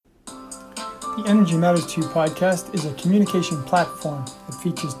The Energy Matters to You podcast is a communication platform that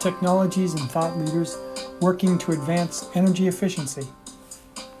features technologies and thought leaders working to advance energy efficiency.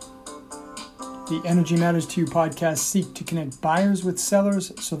 The Energy Matters to You podcast seek to connect buyers with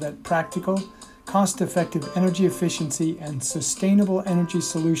sellers so that practical, cost-effective energy efficiency and sustainable energy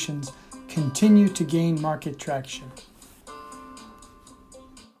solutions continue to gain market traction.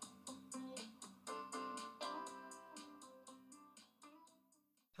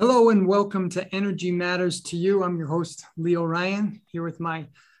 Hello and welcome to Energy Matters to You. I'm your host, Leo Ryan, here with my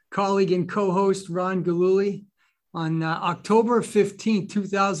colleague and co-host, Ron Galuli, on October 15th,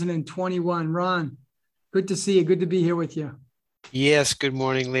 2021. Ron, good to see you. Good to be here with you. Yes, good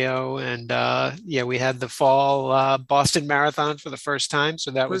morning, Leo. And we had the fall Boston Marathon for the first time, so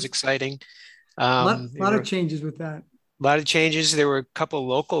that was exciting. A lot of changes with that. A lot of changes. There were a couple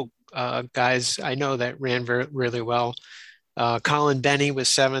local guys I know that ran really well. Colin Benny was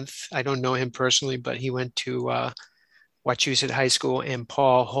seventh. I don't know him personally, but he went to Wachusett High School, and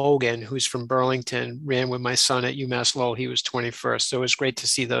Paul Hogan, who's from Burlington, ran with my son at UMass Lowell. He was 21st. So it was great to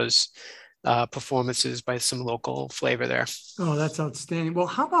see those performances by some local flavor there. Oh, that's outstanding. Well,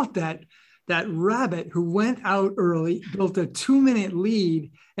 how about that rabbit who went out early, built a 2-minute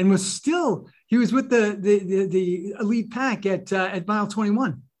lead, and he was with the elite pack at mile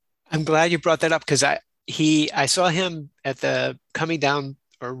 21. I'm glad you brought that up because I saw him coming down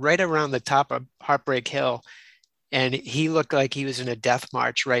or right around the top of Heartbreak Hill, and he looked like he was in a death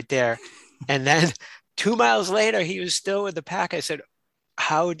march right there. And then 2 miles later, he was still with the pack. I said,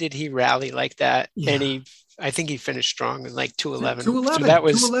 how did he rally like that? Yeah. And I think he finished strong in like 2:11. 2:11. So that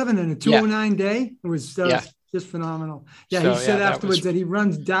was 2:11 in a 2:09 day. It was just phenomenal. Yeah, he said afterwards that he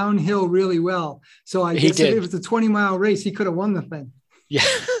runs downhill really well. So I guess if it was a 20-mile race, he could have won the thing. Yeah.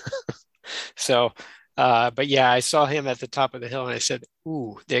 So, but yeah, I saw him at the top of the hill and I said,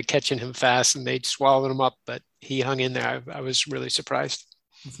 ooh, they're catching him fast, and they swallowed him up, but he hung in there. I was really surprised.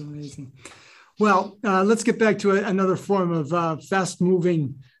 That's amazing. Well, let's get back to another form of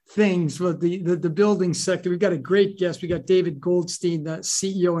fast-moving things with the building sector. We've got a great guest. We got David Goldstein, the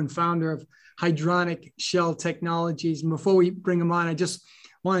CEO and founder of Hydronic Shell Technologies. And before we bring him on, I just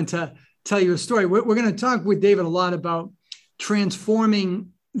wanted to tell you a story. We're going to talk with David a lot about transforming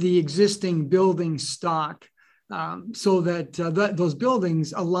the existing building stock so that those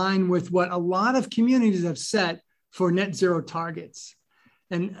buildings align with what a lot of communities have set for net zero targets.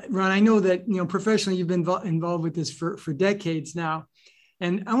 And Ron, I know that, professionally, you've been involved with this for decades now.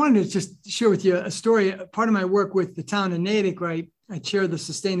 And I wanted to just share with you a story. Part of my work with the town of Natick, where I chair the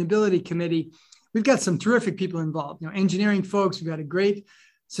sustainability committee. We've got some terrific people involved, engineering folks. We've got a great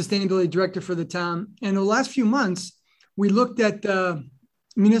sustainability director for the town. And the last few months, we looked at the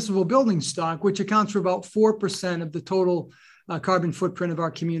municipal building stock, which accounts for about 4% of the total carbon footprint of our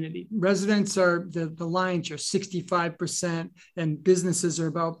community. Residents are the lion's share, 65%, and businesses are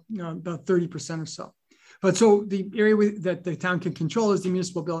about 30% or so. But so the area that the town can control is the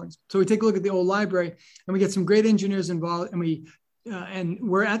municipal buildings. So we take a look at the old library, and we get some great engineers involved, and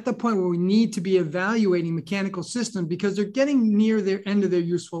we're at the point where we need to be evaluating mechanical systems because they're getting near their end of their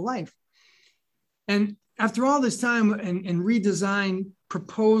useful life. And after all this time and redesign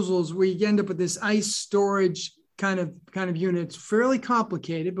proposals, we end up with this ice storage kind of unit. It's fairly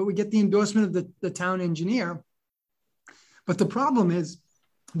complicated, but we get the endorsement of the town engineer. But the problem is,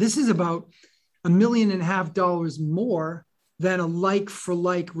 this is about $1.5 million more than a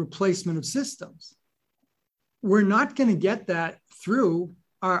like-for-like replacement of systems. We're not going to get that through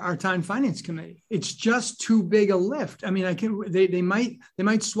our town finance committee. It's just too big a lift. I mean, they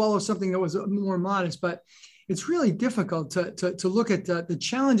might swallow something that was more modest, but it's really difficult to look at the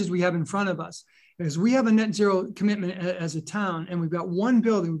challenges we have in front of us. Because we have a net zero commitment as a town, and we've got one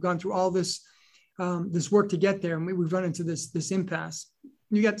building. We've gone through all this work to get there, and we've run into this impasse.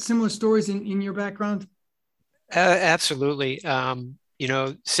 You got similar stories in your background? Absolutely.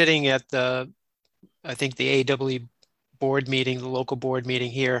 Sitting at the AW board meeting, the local board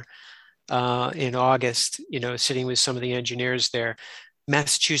meeting here in August, sitting with some of the engineers there.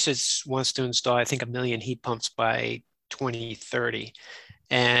 Massachusetts wants to install, I think, 1 million heat pumps by 2030.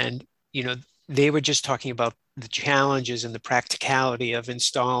 And, they were just talking about the challenges and the practicality of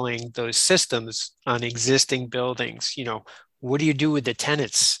installing those systems on existing buildings. What do you do with the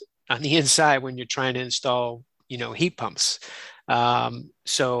tenants on the inside when you're trying to install, heat pumps?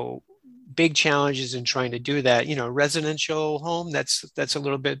 So big challenges in trying to do that. Residential home, that's a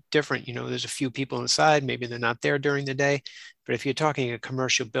little bit different. There's a few people inside, maybe they're not there during the day. But if you're talking a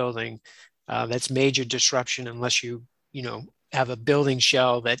commercial building, that's major disruption unless you have a building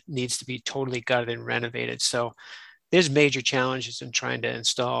shell that needs to be totally gutted and renovated. So there's major challenges in trying to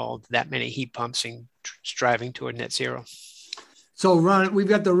install that many heat pumps and striving toward net zero. So, Ron, we've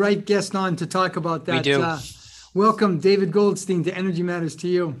got the right guest on to talk about that. We do. Welcome, David Goldstein, to Energy Matters to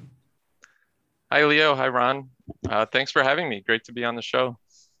You. Hi, Leo. Hi, Ron. Thanks for having me. Great to be on the show.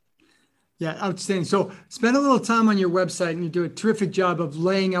 Yeah, outstanding. So spend a little time on your website and you do a terrific job of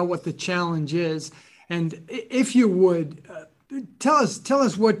laying out what the challenge is. And if you would, tell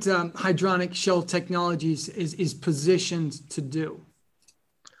us what Hydronic Shell Technologies is positioned to do.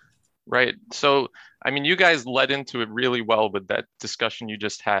 Right. So, I mean, you guys led into it really well with that discussion you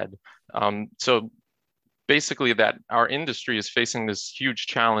just had. So basically that our industry is facing this huge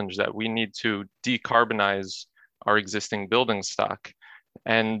challenge that we need to decarbonize our existing building stock.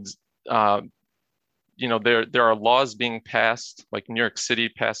 And you know, there are laws being passed, like New York City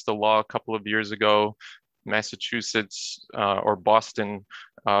passed a law a couple of years ago, Massachusetts or Boston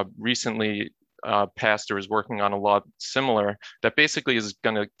recently passed or is working on a law similar that basically is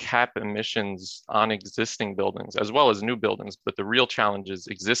going to cap emissions on existing buildings as well as new buildings. But the real challenge is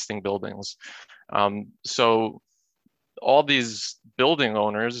existing buildings. So all these building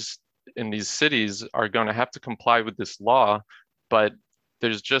owners in these cities are going to have to comply with this law, but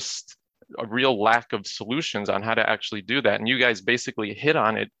there's just a real lack of solutions on how to actually do that. And you guys basically hit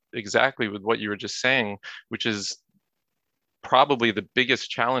on it exactly with what you were just saying, which is probably the biggest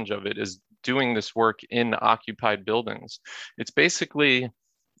challenge of it is doing this work in occupied buildings. It's basically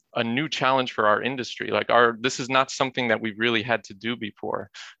a new challenge for our industry. Like this is not something that we've really had to do before.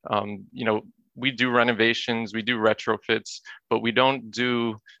 You know, we do renovations, we do retrofits, but we don't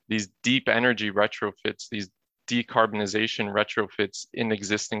do these deep energy retrofits, these decarbonization retrofits in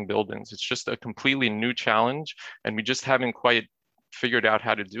existing buildings. It's just a completely new challenge, and we just haven't quite figured out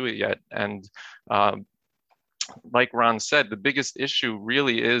how to do it yet. And like Ron said, the biggest issue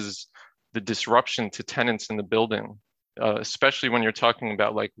really is the disruption to tenants in the building, especially when you're talking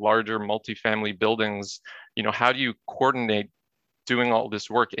about like larger multifamily buildings. You know, how do you coordinate doing all this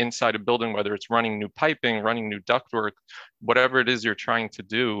work inside a building, whether it's running new piping, running new ductwork, whatever it is you're trying to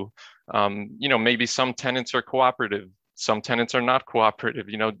do? You know, maybe some tenants are cooperative, some tenants are not cooperative.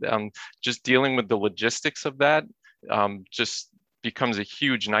 You know, just dealing with the logistics of that just becomes a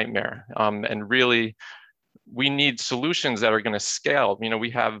huge nightmare. And really, we need solutions that are going to scale. You know, we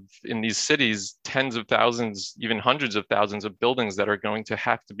have in these cities tens of thousands, even hundreds of thousands of buildings that are going to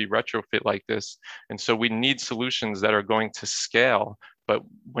have to be retrofit like this. And so we need solutions that are going to scale. But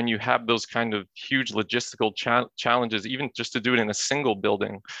when you have those kind of huge logistical challenges, even just to do it in a single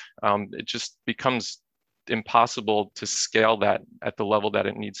building, it just becomes impossible to scale that at the level that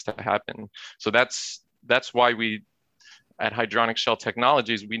it needs to happen. So that's why we at Hydronic Shell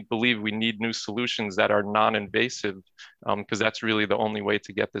Technologies, we believe we need new solutions that are non-invasive, because that's really the only way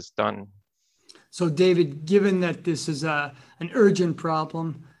to get this done. So, David, given that this is an urgent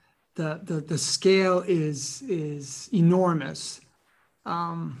problem, the scale is enormous,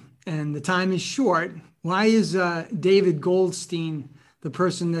 and the time is short. Why is David Goldstein the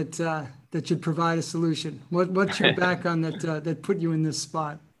person that should provide a solution? What's your background that put you in this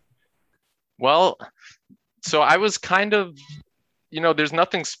spot? Well, so I was kind of, you know, there's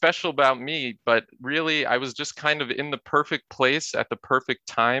nothing special about me, but really I was just kind of in the perfect place at the perfect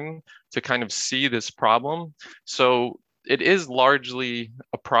time to kind of see this problem. So it is largely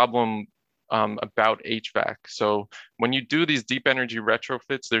a problem about HVAC. So when you do these deep energy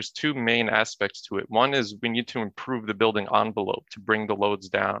retrofits, there's two main aspects to it. One is we need to improve the building envelope to bring the loads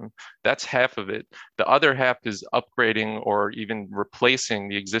down. That's half of it. The other half is upgrading or even replacing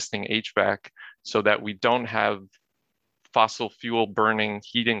the existing HVAC so that we don't have fossil fuel burning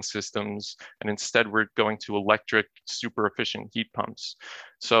heating systems, and instead we're going to electric super efficient heat pumps.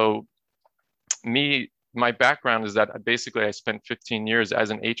 So my background is that basically I spent 15 years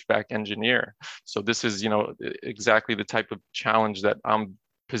as an HVAC engineer. So this is, you know, exactly the type of challenge that I'm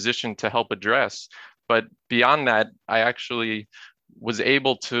positioned to help address. But beyond that, I actually was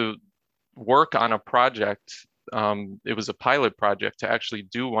able to work on a project. It was a pilot project to actually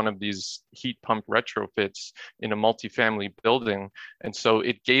do one of these heat pump retrofits in a multifamily building. And so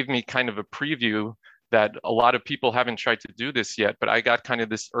it gave me kind of a preview that a lot of people haven't tried to do this yet, but I got kind of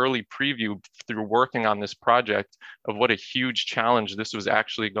this early preview through working on this project of what a huge challenge this was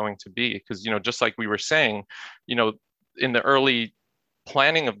actually going to be. Because, you know, just like we were saying, you know, in the early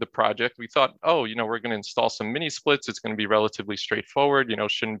planning of the project, we thought, oh, you know, we're going to install some mini splits. It's going to be relatively straightforward, you know,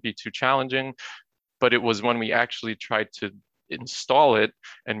 shouldn't be too challenging. But it was when we actually tried to install it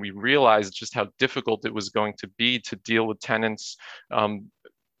and we realized just how difficult it was going to be to deal with tenants,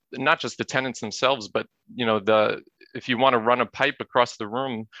 not just the tenants themselves, but, you know, if you want to run a pipe across the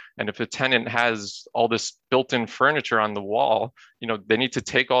room, and if a tenant has all this built-in furniture on the wall, they need to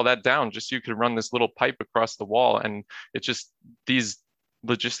take all that down just so you could run this little pipe across the wall. And it's just, these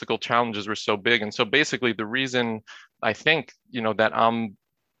logistical challenges were so big. And so basically the reason I think,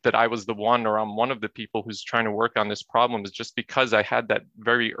 that I was the one, or I'm one of the people who's trying to work on this problem, is just because I had that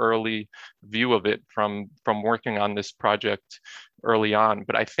very early view of it from working on this project early on.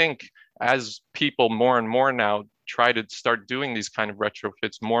 But I think as people more and more now try to start doing these kind of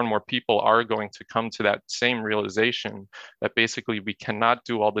retrofits, more and more people are going to come to that same realization that basically we cannot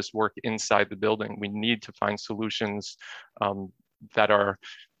do all this work inside the building. We need to find solutions that are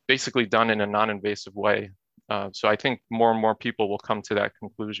basically done in a non-invasive way. So I think more and more people will come to that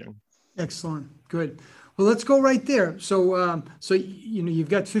conclusion. Excellent. Good. Well, let's go right there. So, you've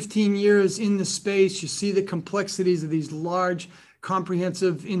got 15 years in the space. You see the complexities of these large,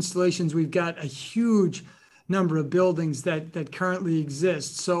 comprehensive installations. We've got a huge number of buildings that currently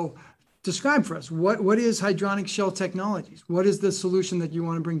exist. So, describe for us what is Hydronic Shell Technologies? What is the solution that you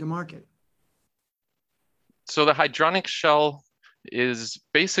want to bring to market? So, the Hydronic Shell is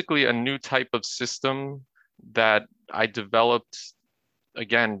basically a new type of system that I developed,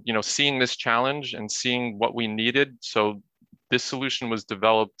 again, seeing this challenge and seeing what we needed. So this solution was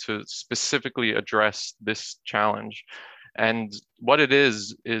developed to specifically address this challenge. And what it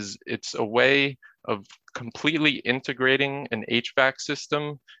is it's a way of completely integrating an HVAC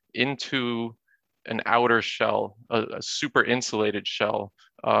system into an outer shell, a super insulated shell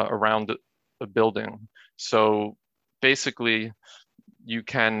around a building. So basically, you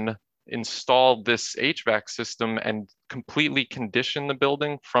can install this HVAC system and completely condition the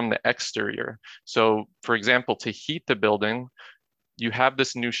building from the exterior. So for example, to heat the building, you have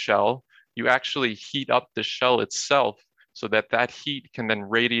this new shell, you actually heat up the shell itself so that heat can then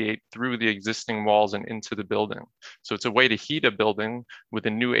radiate through the existing walls and into the building. So it's a way to heat a building with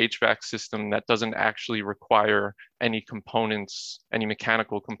a new HVAC system that doesn't actually require any components, any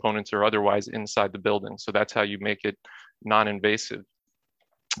mechanical components or otherwise inside the building. So that's how you make it non-invasive.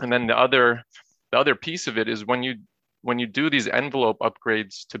 And then the other piece of it is when you do these envelope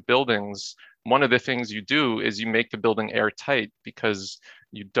upgrades to buildings, one of the things you do is you make the building airtight, because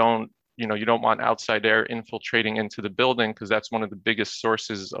you don't want outside air infiltrating into the building, because that's one of the biggest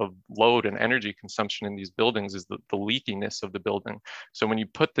sources of load and energy consumption in these buildings is the leakiness of the building. So when you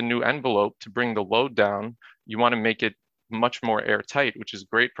put the new envelope to bring the load down, you want to make it much more airtight, which is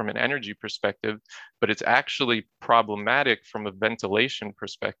great from an energy perspective, but it's actually problematic from a ventilation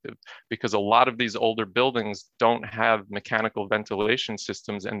perspective, because a lot of these older buildings don't have mechanical ventilation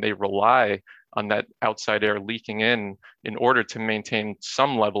systems, and they rely on that outside air leaking in order to maintain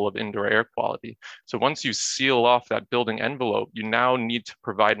some level of indoor air quality. So once you seal off that building envelope, you now need to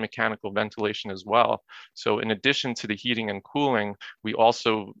provide mechanical ventilation as well. So in addition to the heating and cooling, we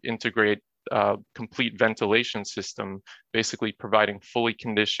also integrate complete ventilation system, basically providing fully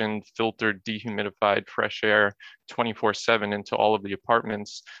conditioned, filtered, dehumidified, fresh air 24/7 into all of the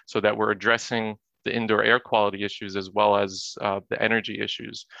apartments, so that we're addressing the indoor air quality issues as well as the energy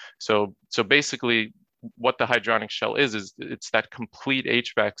issues. So basically, what the Hydronic Shell is it's that complete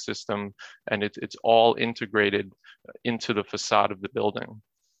HVAC system, and it's all integrated into the facade of the building.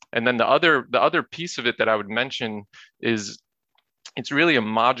 And then the other piece of it that I would mention is it's really a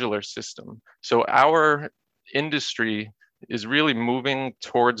modular system. So our industry is really moving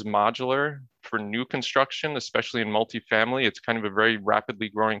towards modular for new construction, especially in multifamily. It's kind of a very rapidly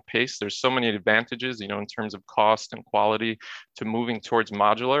growing pace. There's so many advantages, in terms of cost and quality to moving towards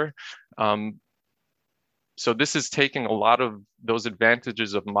modular. So this is taking a lot of those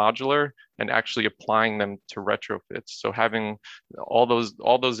advantages of modular and actually applying them to retrofits. So having all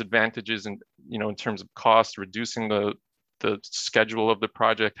those advantages in terms of cost, reducing the schedule of the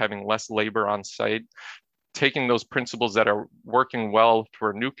project, having less labor on site, taking those principles that are working well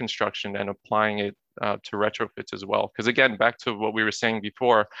for new construction and applying it to retrofits as well. Because again, back to what we were saying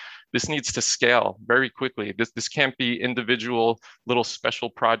before, this needs to scale very quickly. This can't be individual little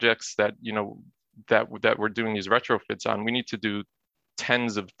special projects that that we're doing these retrofits on. We need to do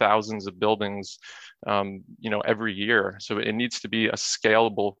tens of thousands of buildings every year. So it needs to be a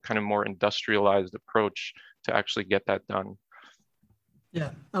scalable, kind of more industrialized approach to actually get that done.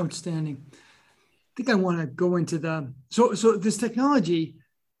 Yeah, outstanding. I think I want to go into so this technology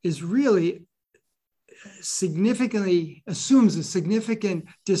is really assumes a significant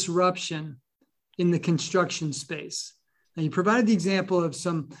disruption in the construction space. Now, you provided the example of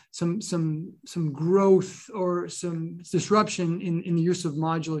some growth or some disruption in the use of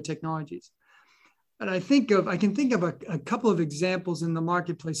modular technologies. And I can think of a couple of examples in the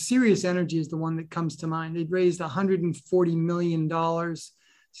marketplace. Sirius Energy is the one that comes to mind. They'd raised $140 million. This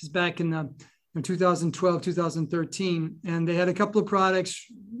is back in 2012, 2013. And they had a couple of products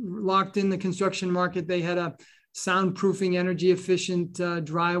locked in the construction market. They had a soundproofing, energy efficient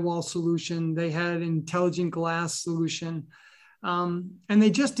drywall solution. They had an intelligent glass solution. And they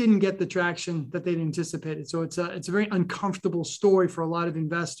just didn't get the traction that they'd anticipated. So it's a very uncomfortable story for a lot of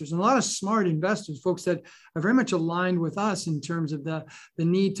investors, and a lot of smart investors, folks that are very much aligned with us in terms of the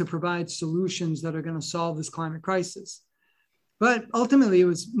need to provide solutions that are going to solve this climate crisis. But ultimately, it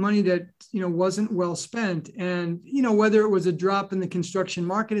was money that wasn't well spent. And whether it was a drop in the construction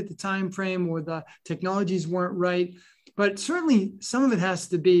market at the time frame or the technologies weren't right, but certainly some of it has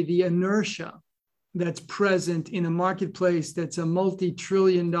to be the inertia that's present in a marketplace that's a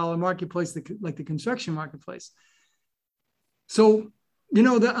multi-trillion-dollar marketplace like the construction marketplace. So,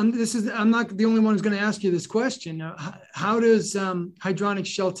 I'm not the only one who's going to ask you this question. How does hydronic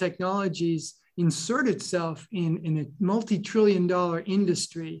shell technologies insert itself in a multi-trillion-dollar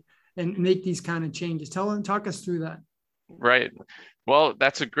industry and make these kind of changes? Talk us through that. Right. Well,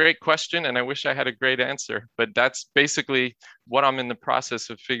 that's a great question, and I wish I had a great answer, but that's basically what I'm in the process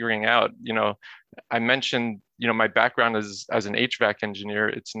of figuring out. I mentioned, my background is as an HVAC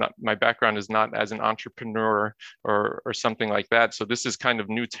engineer. My background is not as an entrepreneur or something like that. So this is kind of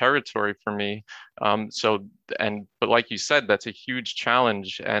new territory for me. But like you said, that's a huge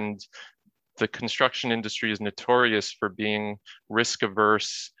challenge, and the construction industry is notorious for being risk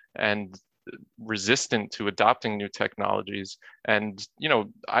averse and resistant to adopting new technologies. And,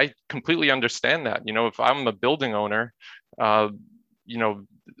 I completely understand that. If I'm a building owner,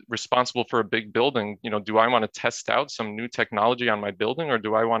 responsible for a big building, do I want to test out some new technology on my building, or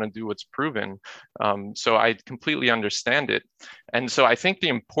do I want to do what's proven? So I completely understand it. And so I think the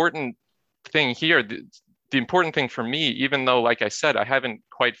important thing here, the important thing for me, even though, like I said, I haven't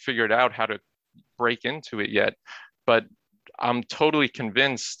quite figured out how to break into it yet, but I'm totally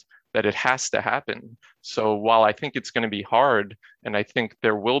convinced that it has to happen. So while I think it's going to be hard, and I think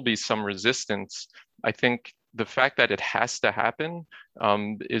there will be some resistance, I think the fact that it has to happen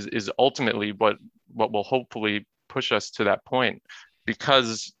is ultimately what will hopefully push us to that point.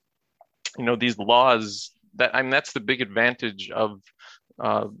 Because these laws, that's the big advantage of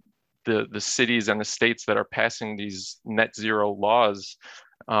the cities and the states that are passing these net zero laws.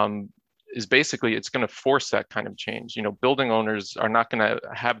 Is basically it's going to force that kind of change. Building owners are not going to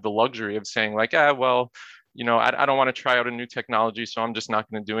have the luxury of saying like, I don't want to try out a new technology, so I'm just not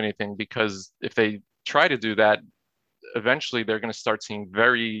going to do anything. Because if they try to do that, eventually they're going to start seeing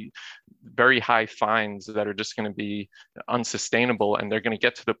very, very high fines that are just going to be unsustainable. And they're going to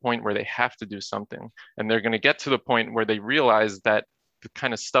get to the point where they have to do something. And they're going to get to the point where they realize that the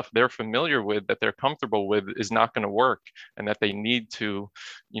kind of stuff they're familiar with, that they're comfortable with, is not going to work, and that they need to,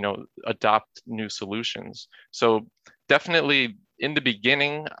 adopt new solutions. So definitely in the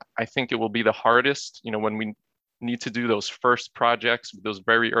beginning, I think it will be the hardest, when we need to do those first projects with those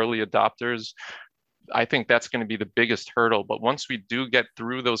very early adopters. I think that's going to be the biggest hurdle. But once we do get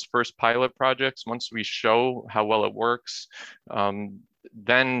through those first pilot projects, once we show how well it works,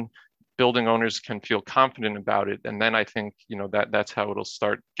 then building owners can feel confident about it. And then I think, that's how it'll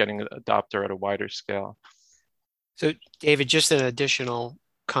start getting adopted at a wider scale. So David, just an additional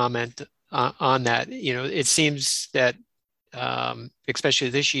comment on that. It seems that, especially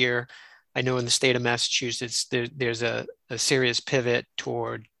this year, I know in the state of Massachusetts, there's a serious pivot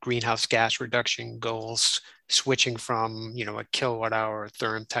toward greenhouse gas reduction goals, switching from, a kilowatt hour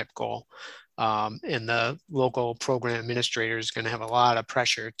therm type goal. And the local program administrator is going to have a lot of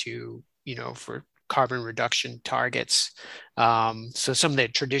pressure to, for carbon reduction targets. So some of the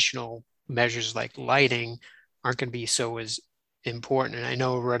traditional measures like lighting aren't going to be so as important. And I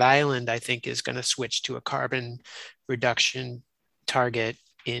know Rhode Island, I think, is going to switch to a carbon reduction target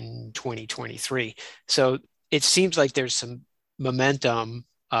in 2023. So it seems like there's some momentum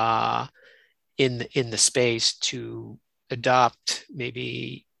in the space to adopt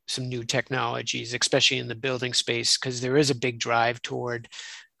maybe some new technologies, especially in the building space, because there is a big drive toward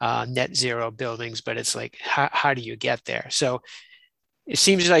net zero buildings, but it's like, how do you get there? So it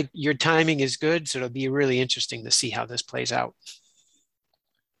seems like your timing is good. So it'll be really interesting to see how this plays out.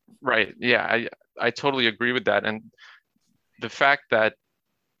 Right. Yeah, I totally agree with that. And the fact that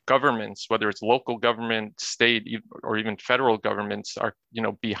governments, whether it's local government, state, or even federal governments, are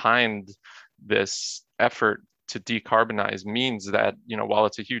behind this effort to decarbonize means that while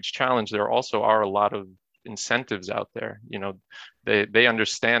it's a huge challenge, there also are a lot of incentives out there. They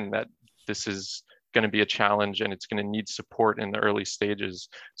understand that this is going to be a challenge and it's going to need support in the early stages.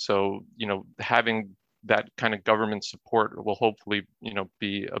 So having that kind of government support will hopefully,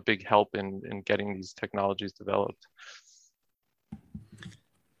 be a big help in getting these technologies developed.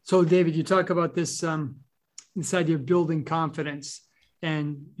 So David, you talk about this idea of building confidence,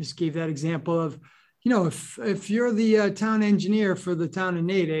 and just gave that example of, if you're the town engineer for the town of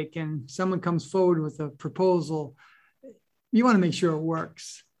Natick and someone comes forward with a proposal, you want to make sure it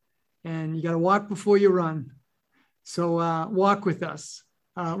works, and you got to walk before you run. So walk with us.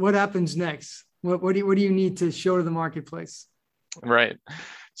 What happens next? What do you need to show to the marketplace? Right.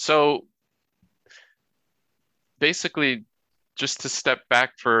 So basically, just to step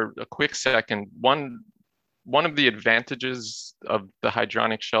back for a quick second, one of the advantages of the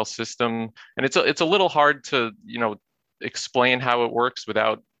hydronic shell system, and it's a little hard to explain how it works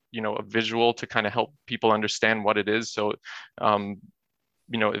without a visual to kind of help people understand what it is. So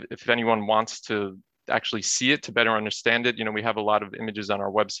if anyone wants to actually see it to better understand it, we have a lot of images on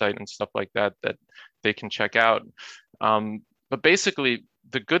our website and stuff like that they can check out. But basically,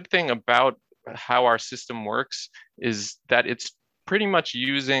 the good thing about how our system works is that it's pretty much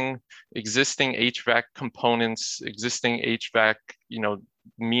using existing HVAC components, existing HVAC,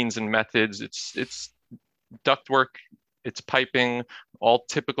 means and methods. It's ductwork, it's piping, all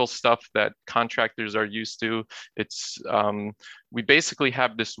typical stuff that contractors are used to. We basically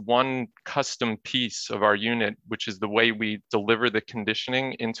have this one custom piece of our unit, which is the way we deliver the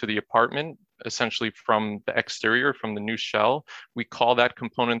conditioning into the apartment, essentially from the exterior, from the new shell. We call that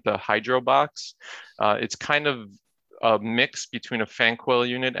component the hydro box. It's kind of a mix between a fan coil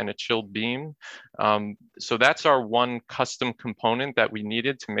unit and a chilled beam. So that's our one custom component that we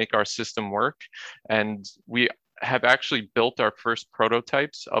needed to make our system work. And we have actually built our first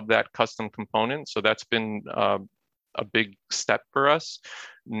prototypes of that custom component. So that's been a big step for us.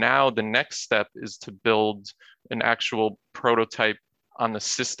 Now the next step is to build an actual prototype on the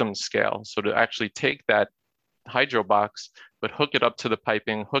system scale. So to actually take that hydro box, but hook it up to the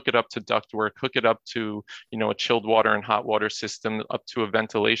piping, hook it up to ductwork, hook it up to a chilled water and hot water system, up to a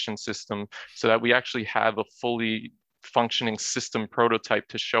ventilation system, so that we actually have a fully functioning system prototype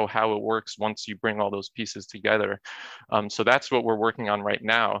to show how it works once you bring all those pieces together. So that's what we're working on right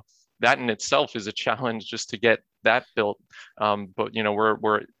now. That in itself is a challenge just to get that built, but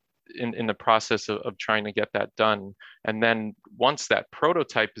we're in the process of trying to get that done. And then once that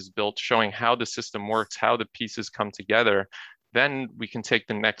prototype is built, showing how the system works, how the pieces come together, then we can take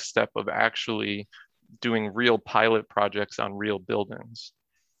the next step of actually doing real pilot projects on real buildings.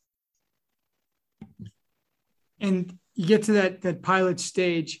 And you get to that pilot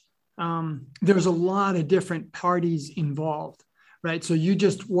stage, there's a lot of different parties involved, right? So you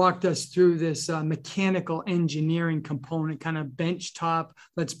just walked us through this mechanical engineering component, kind of bench top,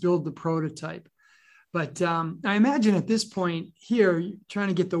 let's build the prototype. But I imagine at this point here, you're trying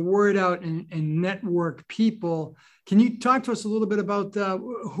to get the word out and network people. Can you talk to us a little bit about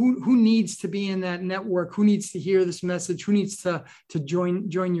who needs to be in that network? Who needs to hear this message? Who needs to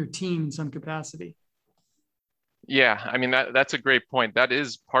join your team in some capacity? Yeah, I mean, that's a great point. That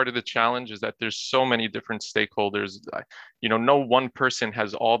is part of the challenge, is that there's so many different stakeholders. No one person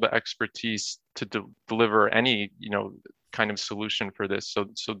has all the expertise to deliver any, kind of solution for this. So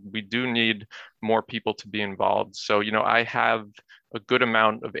we do need more people to be involved. So, I have a good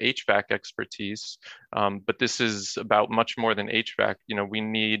amount of HVAC expertise, but this is about much more than HVAC. We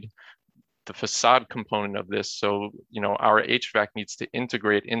need the facade component of this. So, our HVAC needs to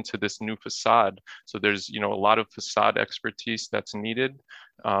integrate into this new facade. So there's, a lot of facade expertise that's needed,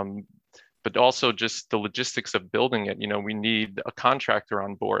 but also just the logistics of building it. We need a contractor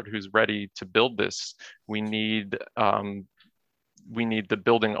on board who's ready to build this. We need the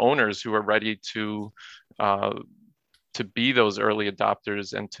building owners who are ready to be those early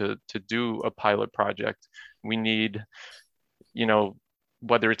adopters and to do a pilot project. We need,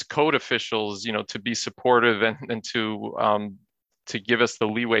 whether it's code officials, to be supportive and to give us the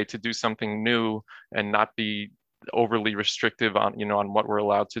leeway to do something new and not be overly restrictive on, on what we're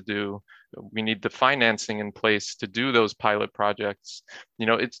allowed to do. We need the financing in place to do those pilot projects.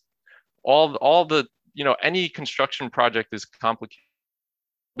 It's all the, any construction project is complicated.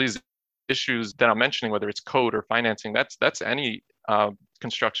 These issues that I'm mentioning, whether it's code or financing, that's any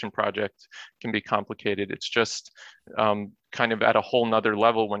construction project can be complicated. It's just kind of at a whole nother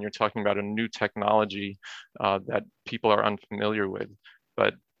level when you're talking about a new technology that people are unfamiliar with.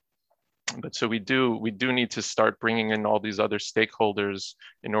 But so we do need to start bringing in all these other stakeholders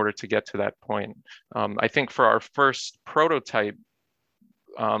in order to get to that point. I think for our first prototype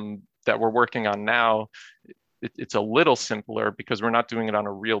that we're working on now, it's a little simpler because we're not doing it on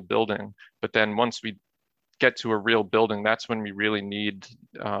a real building. But then once we get to a real building, that's when we really need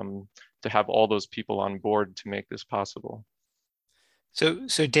to have all those people on board to make this possible.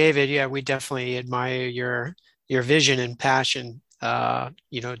 So David, yeah, we definitely admire your vision and passion.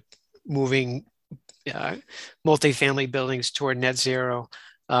 Moving multifamily buildings toward net zero.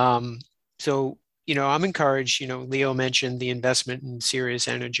 So I'm encouraged. Leo mentioned the investment in Sirius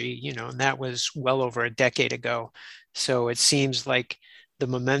Energy. And that was well over a decade ago. So it seems like the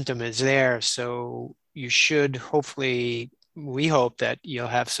momentum is there. So you should hopefully. We hope that you'll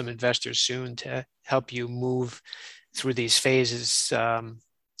have some investors soon to help you move through these phases, to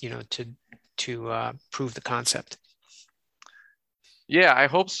prove the concept. Yeah, I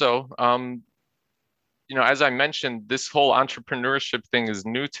hope so. As I mentioned, this whole entrepreneurship thing is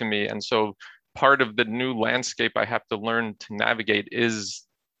new to me. And so part of the new landscape I have to learn to navigate is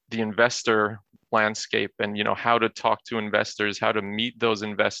the investor landscape, and how to talk to investors, how to meet those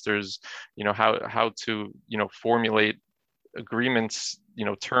investors, how to formulate agreements,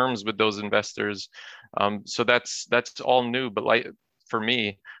 terms with those investors. So that's all new, but for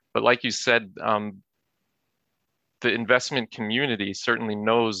me, like you said, the investment community certainly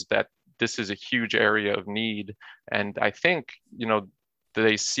knows that this is a huge area of need, and I think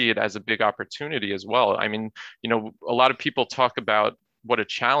they see it as a big opportunity as well. I mean, a lot of people talk about what a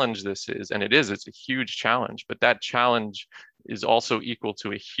challenge this is, and it's a huge challenge, but that challenge is also equal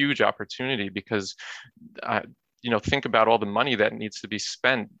to a huge opportunity, because think about all the money that needs to be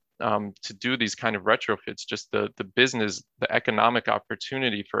spent to do these kind of retrofits. Just the business, the economic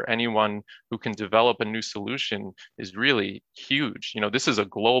opportunity for anyone who can develop a new solution is really huge. This is a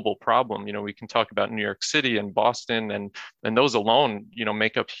global problem. We can talk about New York City and Boston, and those alone,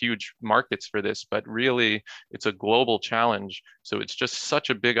 make up huge markets for this, but really it's a global challenge. So it's just such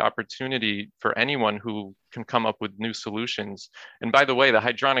a big opportunity for anyone who can come up with new solutions. And by the way, the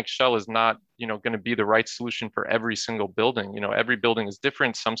hydronic shell is not, going to be the right solution for every single building. Every building is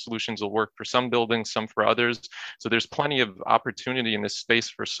different. Some solutions will work for some buildings, some for others. So there's plenty of opportunity in this space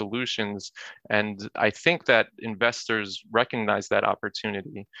for solutions. And I think that investors recognize that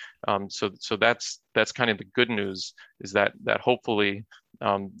opportunity. So that's kind of the good news, is that hopefully,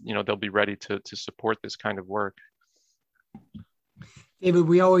 they'll be ready to support this kind of work. David,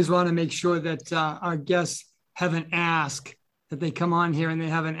 we always want to make sure that our guests have an ask, that they come on here and they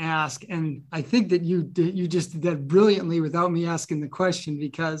have an ask. And I think that you just did that brilliantly without me asking the question,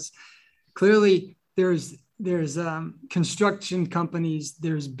 because clearly there's construction companies,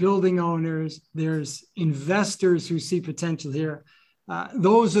 there's building owners, there's investors who see potential here.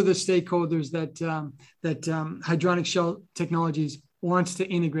 Those are the stakeholders that Hydronic Shell Technologies wants to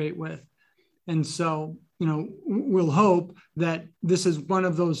integrate with. And so, we'll hope that this is one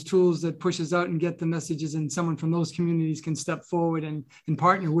of those tools that pushes out and get the messages, and someone from those communities can step forward and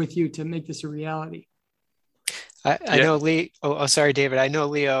partner with you to make this a reality. I know Lee. Oh, sorry, David. I know,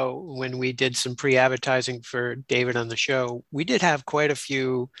 Leo, when we did some pre-advertising for David on the show, we did have quite a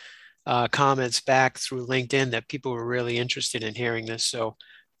few comments back through LinkedIn that people were really interested in hearing this. So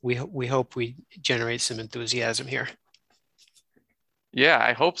we hope we generate some enthusiasm here. Yeah,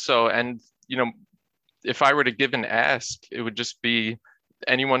 I hope so. And, if I were to give an ask, it would just be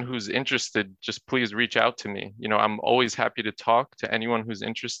anyone who's interested, just please reach out to me. I'm always happy to talk to anyone who's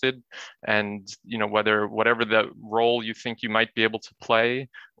interested, and, whatever the role you think you might be able to play,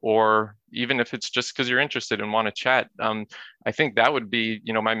 or even if it's just because you're interested and want to chat. I think that would be,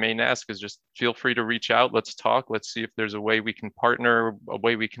 my main ask is just feel free to reach out. Let's talk. Let's see if there's a way we can partner, a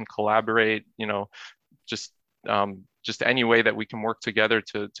way we can collaborate, just any way that we can work together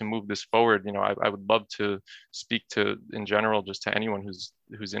to move this forward. I would love to speak to, in general, just to anyone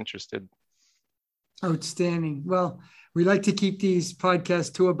who's interested. Outstanding. Well, we like to keep these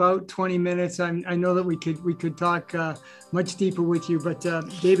podcasts to about 20 minutes. I know that we could talk much deeper with you, but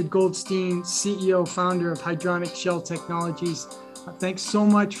David Goldstein, CEO, founder of Hydronic Shell Technologies, thanks so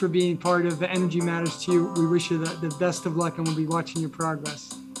much for being part of Energy Matters to you. We wish you the best of luck, and we'll be watching your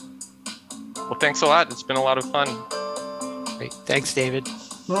progress. Well, thanks a lot. It's been a lot of fun. Great. Thanks, David.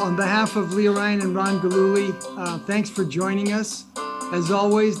 Well, on behalf of Leo Ryan and Ron Galuli, thanks for joining us. As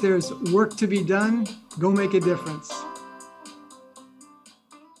always, there's work to be done. Go make a difference.